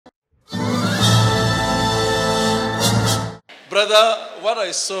Brother, what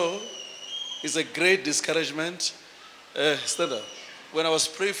I saw is a great discouragement. Stand up. When I was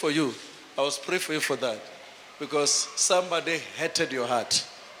praying for you, I was praying for you for that. Because somebody hated your heart.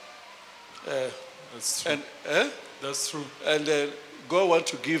 That's true. And, That's true. And God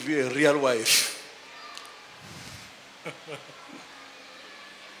wants to give you a real wife.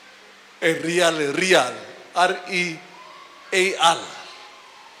 A real, R-E-A-L,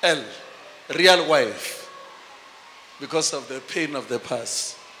 real wife. Because of the pain of the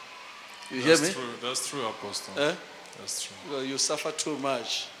past. You hear me? True. That's true, Apostle. That's true. Well, you suffer too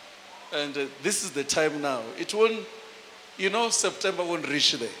much. And this is the time now. It won't, September won't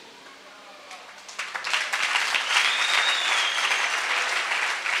reach there.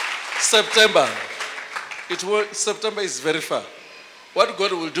 September. September is very far. What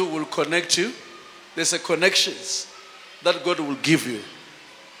God will do will connect you. There's a connections that God will give you.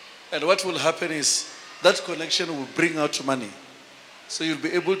 And what will happen is that connection will bring out money. So you'll be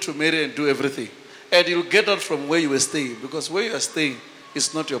able to marry and do everything. And you'll get out from where you were staying. Because where you are staying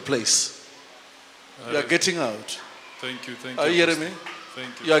is not your place. You are getting out. Thank you. Are you hearing me?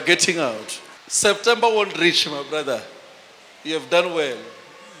 Thank you. You are getting out. September won't reach, my brother. You have done well.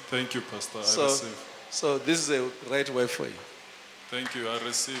 Thank you, Pastor. I receive. So this is the right way for you. Thank you. I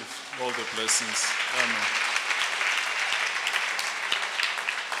receive all the blessings. Amen.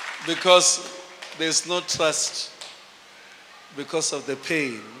 Because there's no trust because of the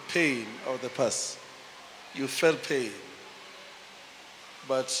pain of the past. You felt pain.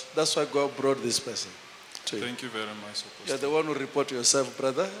 But that's why God brought this person to you. Thank you very much, Apostle. You're the one who report yourself,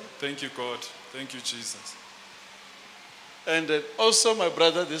 brother. Thank you, God. Thank you, Jesus. And also, my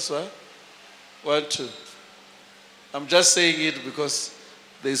brother, this one. 1, 2. I'm just saying it because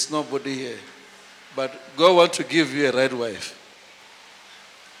there's nobody here. But God wants to give you a right wife.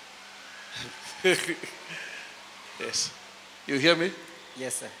 Yes. You hear me?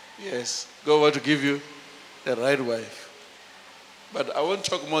 Yes, sir. Yes. God wants to give you a right wife. But I won't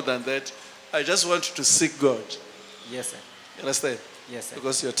talk more than that. I just want you to seek God. Yes, sir. You understand? Yes, sir.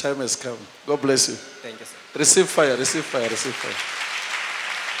 Because your time has come. God bless you. Thank you, sir. Receive fire, receive fire, receive fire.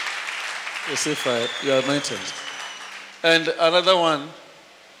 Receive fire. You are anointed. And another one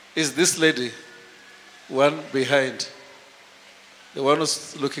is this lady. One behind. The one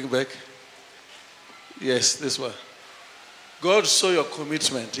who's looking back. Yes, this one. God saw your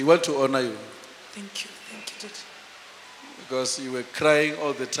commitment. He wants to honor you. Thank you, Daddy. Because you were crying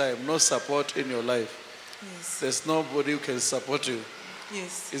all the time. No support in your life. Yes. There's nobody who can support you.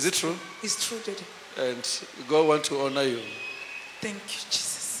 Yes. Is it true? It's true, Daddy. And God wants to honor you. Thank you,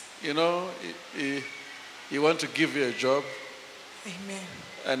 Jesus. He wants to give you a job. Amen.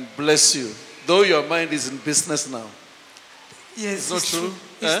 And bless you. Though your mind is in business now. Yes, it's not true.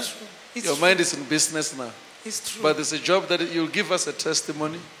 It's true. It's your true. mind is in business now. It's true. But there's a job that you'll give us a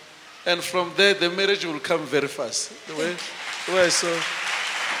testimony. And from there, the marriage will come very fast. The way I saw.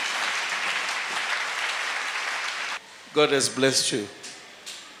 God has blessed you.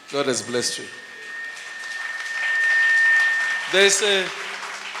 God has blessed you. There's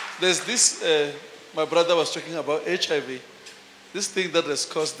this, my brother was talking about HIV. This thing that has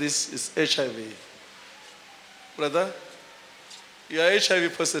caused this is HIV. Brother, you are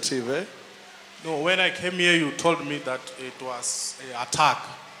HIV positive, eh? No, when I came here, you told me that it was an attack.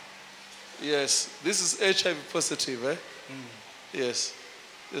 Yes, this is HIV positive, eh? Yes,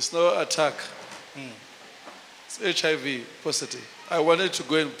 there's no attack. It's HIV positive. I wanted to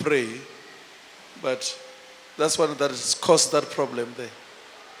go and pray, but that's one that has caused that problem there.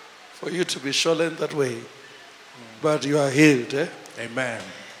 For you to be swollen that way. But you are healed, eh? Amen.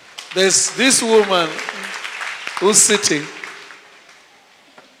 There's this woman who's sitting.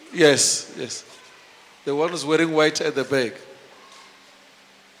 Yes. The one who's wearing white at the back.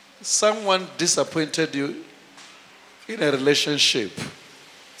 Someone disappointed you in a relationship.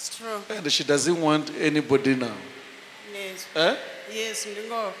 It's true. And she doesn't want anybody now. Yes. Eh? Yes,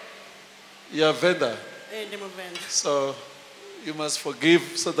 Ndingo. You are vendor. Ndimuvenda. So you must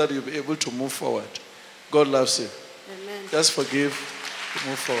forgive so that you'll be able to move forward. God loves you. Amen. Just forgive to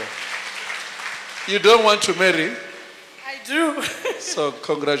move forward. You don't want to marry? I do. So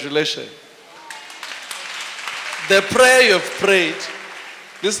congratulations. The prayer you've prayed,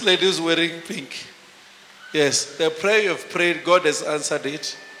 this lady is wearing pink. Yes, the prayer you've prayed, God has answered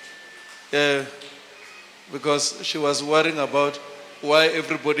it. Because she was worrying about why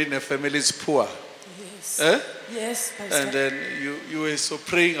everybody in her family is poor. Yes. Eh? Yes, Pastor. And then you were so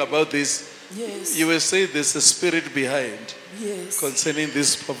praying about this, Yes. you will say there's a spirit behind Yes. concerning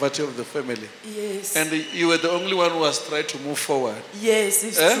this poverty of the family. Yes. And you were the only one who has tried to move forward. Yes,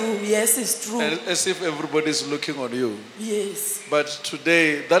 it's Eh? true. Yes, it's true. And as if everybody's looking on you. Yes. But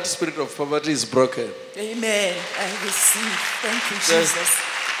today, that spirit of poverty is broken. Amen. I receive. Thank you, Jesus.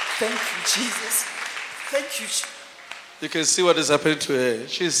 Thank you, Jesus. Thank you. You can see what is happening to her.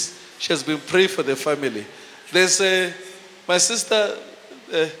 She has been praying for the family. My sister,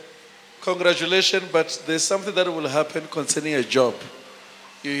 congratulations, but there's something that will happen concerning a job.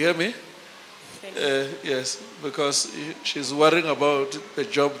 You hear me? Thank you. Yes, because she's worrying about the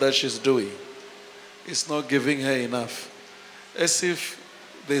job that she's doing. It's not giving her enough. As if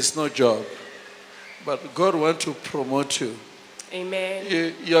there's no job. But God wants to promote you.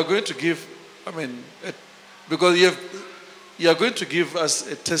 Amen. You are going to give, because you are going to give us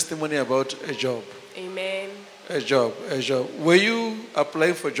a testimony about a job. Amen. A job. Were you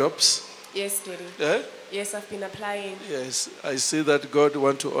applying for jobs? Yes, Daddy. Yeah? Yes, I've been applying. Yes, I see that God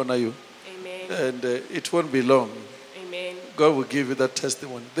wants to honor you. Amen. And it won't be long. Amen. God will give you that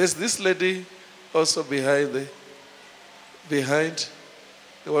testimony. There's this lady also behind the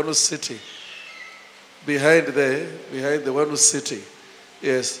one who's sitting. Behind the one who's sitting.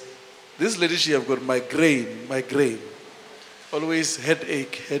 Yes. This lady, she have got migraine. Always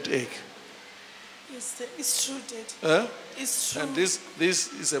headache. Yes, it's true, Daddy. Huh? It's true. And this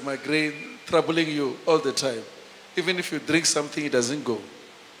is a migraine troubling you all the time. Even if you drink something, it doesn't go.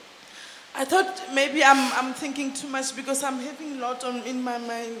 I thought maybe I'm thinking too much because I'm having a lot in my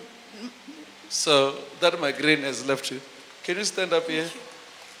mind. So that migraine has left you. Can you stand up here?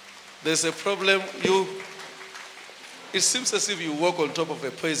 There's a problem. It seems as if you walk on top of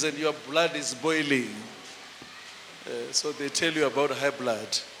a poison. Your blood is boiling. So they tell you about high blood.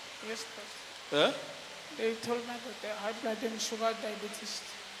 Yes, Pastor. Huh? They told me about the high blood and sugar diabetes.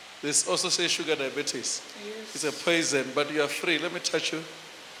 They also say sugar diabetes. Yes. It's a poison, but you are free. Let me touch you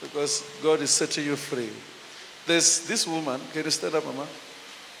because God is setting you free. There's this woman. Can you stand up, Mama?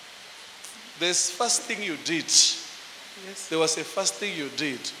 There's fasting you did. Yes. There was a fasting you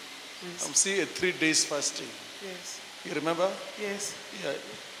did. Yes. I'm seeing a 3 days fasting. Yes. You remember? Yes. Yeah.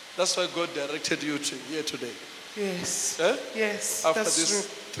 That's why God directed you to here today. Yes. Eh? Yes. After that's this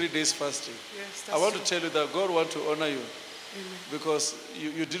true. 3 days fasting. Yes, I that's want true. to tell you that God wants to honor you Amen. because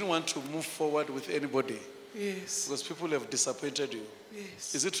you didn't want to move forward with anybody Yes. because people have disappointed you.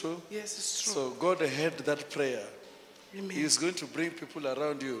 Yes. Is it true? Yes, it's true. So God heard that prayer. Amen. He is going to bring people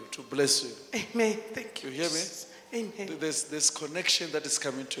around you to bless you. Amen. Thank you. You hear me? Jesus. Amen. There's connection that is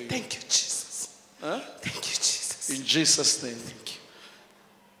coming to you. Thank you, Jesus. Huh? Thank you, Jesus. In Jesus' name. Thank you.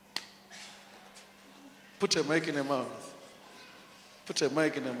 Put a mic in your mouth. Put a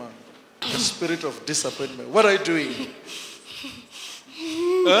mic in your mouth. The spirit of disappointment. What are you doing?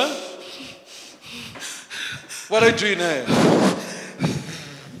 Huh? What are you doing here?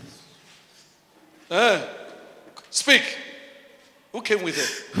 Huh? Speak. Who came with her?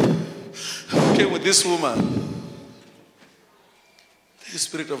 Who came with this woman? The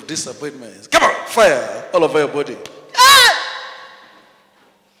spirit of disappointment. Come on, fire all over your body.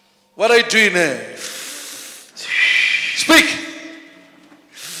 What are you doing here? Speak.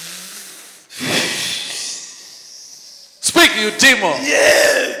 Speak, you demon.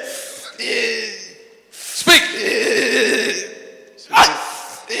 Speak.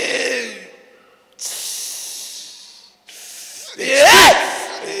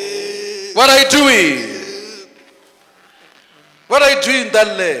 What are you doing? What are you doing in that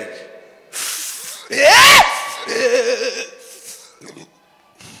leg?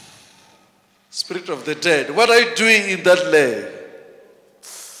 Spirit of the dead. What are you doing in that leg?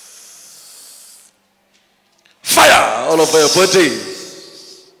 Fire all over your body.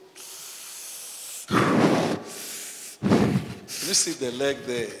 Can you see the leg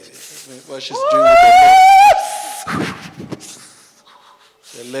there? What she's doing with the leg.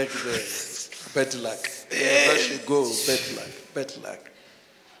 The leg there. Bad luck. Where she go, bad luck.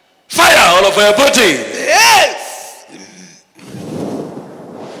 Fire all over your body.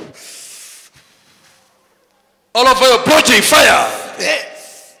 All over your body, fire.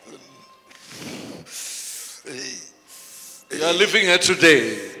 You are living here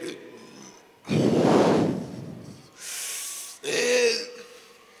today.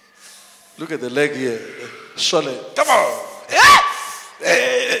 Look at the leg here. Surely. Come on.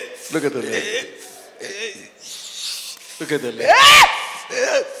 Look at the leg. Look at the leg.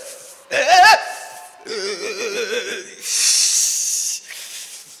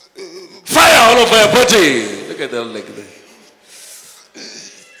 Fire all over your body. Look at that leg there.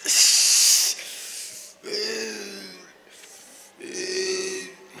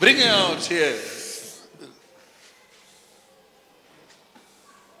 Bring her out here.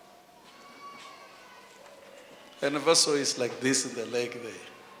 And also is like this in the leg there.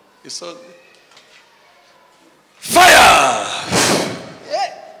 You saw? Fire!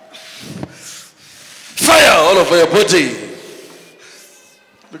 Fire all over your body.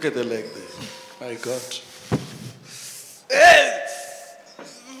 Look at the leg there. My God.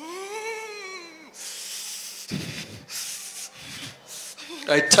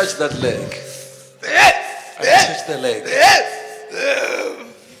 I touched that leg. I touched the leg.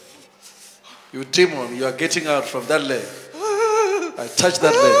 You demon, you are getting out from that leg. I touched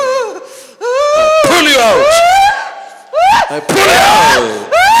that leg. I pull you out. I pull you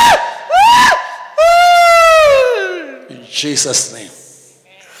out. In Jesus' name.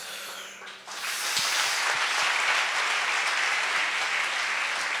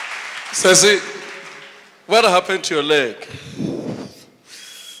 Sassy, what happened to your leg?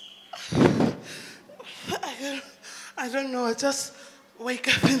 I don't know. I just wake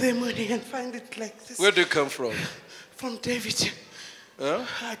up in the morning and find it like this. Where do you come from? From David. Huh?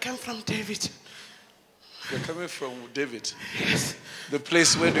 I come from David. You're coming from David? Yes. The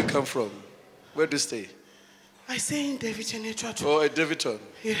place, where do you come from? Where do you stay? I stay in David and church. Oh, at Davidton.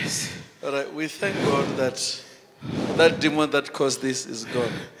 Yes. All right, we thank God that that demon that caused this is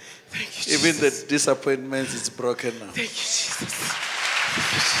gone. Thank you, Even Jesus. the disappointment is broken now. Thank you, Jesus.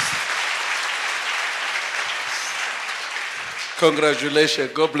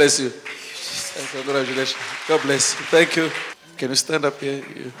 Congratulations. God bless you. Congratulations. God bless you. Thank you. Can you stand up here?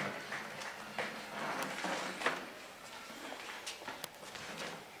 You.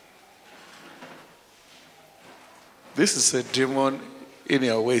 This is a demon in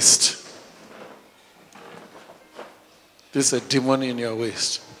your waist. This is a demon in your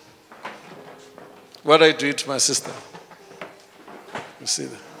waist. What are you doing to my sister? You see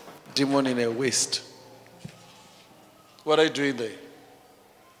the demon in her waist. What are you doing there?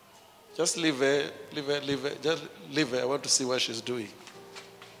 Just leave her, leave her, leave her. Just leave her. I want to see what she's doing.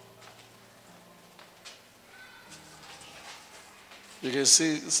 You can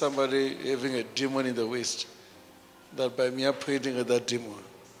see somebody having a demon in the waist. That by mere praying at that demon,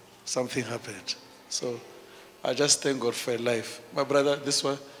 something happened. So I just thank God for your life. My brother, this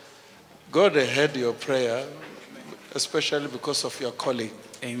one, God heard your prayer, especially because of your calling.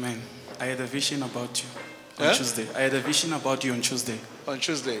 Amen. I had a vision about you on Huh? Tuesday. I had a vision about you on Tuesday. On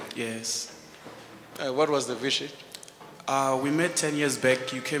Tuesday. Yes. What was the vision? We met 10 years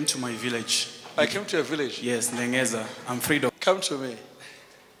back. You came to my village. I came to your village. Yes, Nengeza. I'm freedom. Come to me.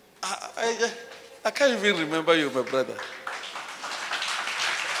 I can't even remember you, my brother.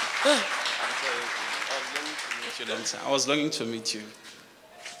 I was longing to meet you.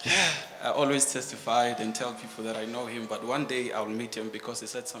 I always testified and tell people that I know him, but one day I'll meet him because he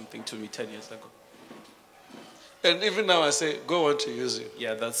said something to me 10 years ago. And even now I say, God want to use you.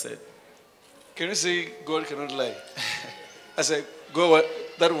 Yeah, that's it. Can you see God cannot lie? I say, God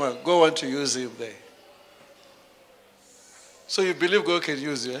want to use him there. So you believe God can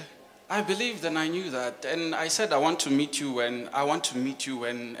use you, eh? I believed and I knew that. And I said, I want to meet you and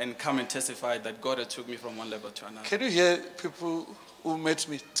come and testify that God had took me from one level to another. Can you hear people who met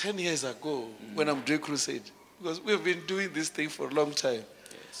me 10 years ago when I'm doing crusade? Because we've been doing this thing for a long time.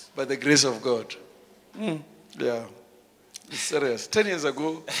 Yes. By the grace of God. Yeah. It's serious. 10 years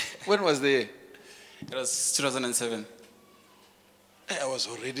ago, when was the year? It was 2007. I was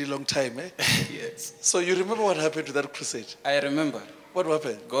already a long time, eh? Yes. So you remember what happened to that crusade? I remember. What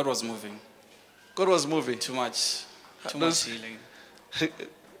happened? God was moving. God was moving. Too much Those- healing.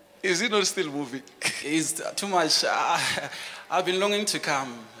 Is he not still moving? It's too much. I've been longing to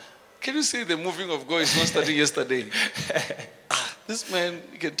come. Can you see the moving of God is not starting yesterday? This man,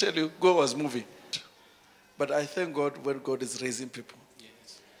 he can tell you, God was moving. But I thank God when God is raising people.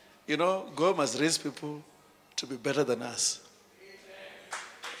 Yes. You know, God must raise people to be better than us.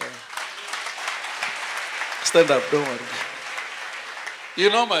 Yeah. Stand up, don't worry. You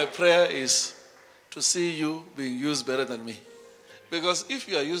know, my prayer is to see you being used better than me. Because if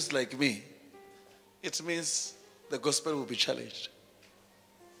you are used like me, it means the gospel will be challenged.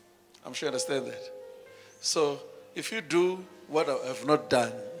 I'm sure you understand that. So, if you do what I have not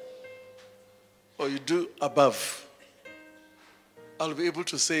done, or you do above, I'll be able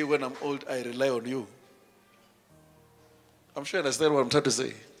to say when I'm old, I rely on you. I'm sure you understand what I'm trying to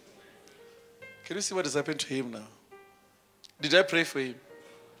say. Can you see what has happened to him now? Did I pray for him?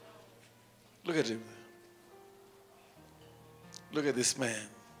 Look at him. Look at this man.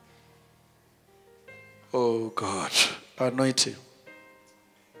 Oh God, anoint him.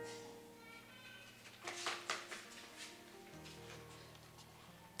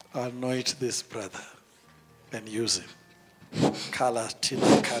 Anoint this brother and use him. Kala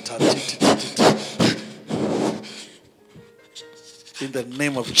tina kata titi titi titi. In the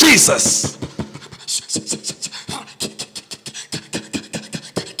name of Jesus.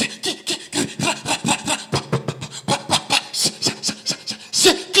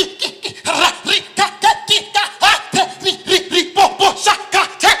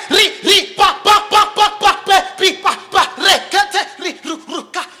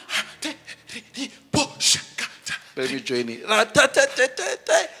 Let me join it.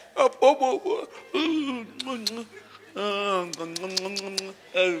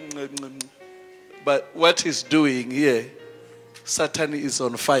 But what he's doing here, Satan is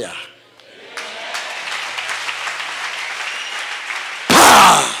on fire.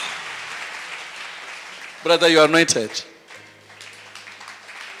 Brother, you are anointed.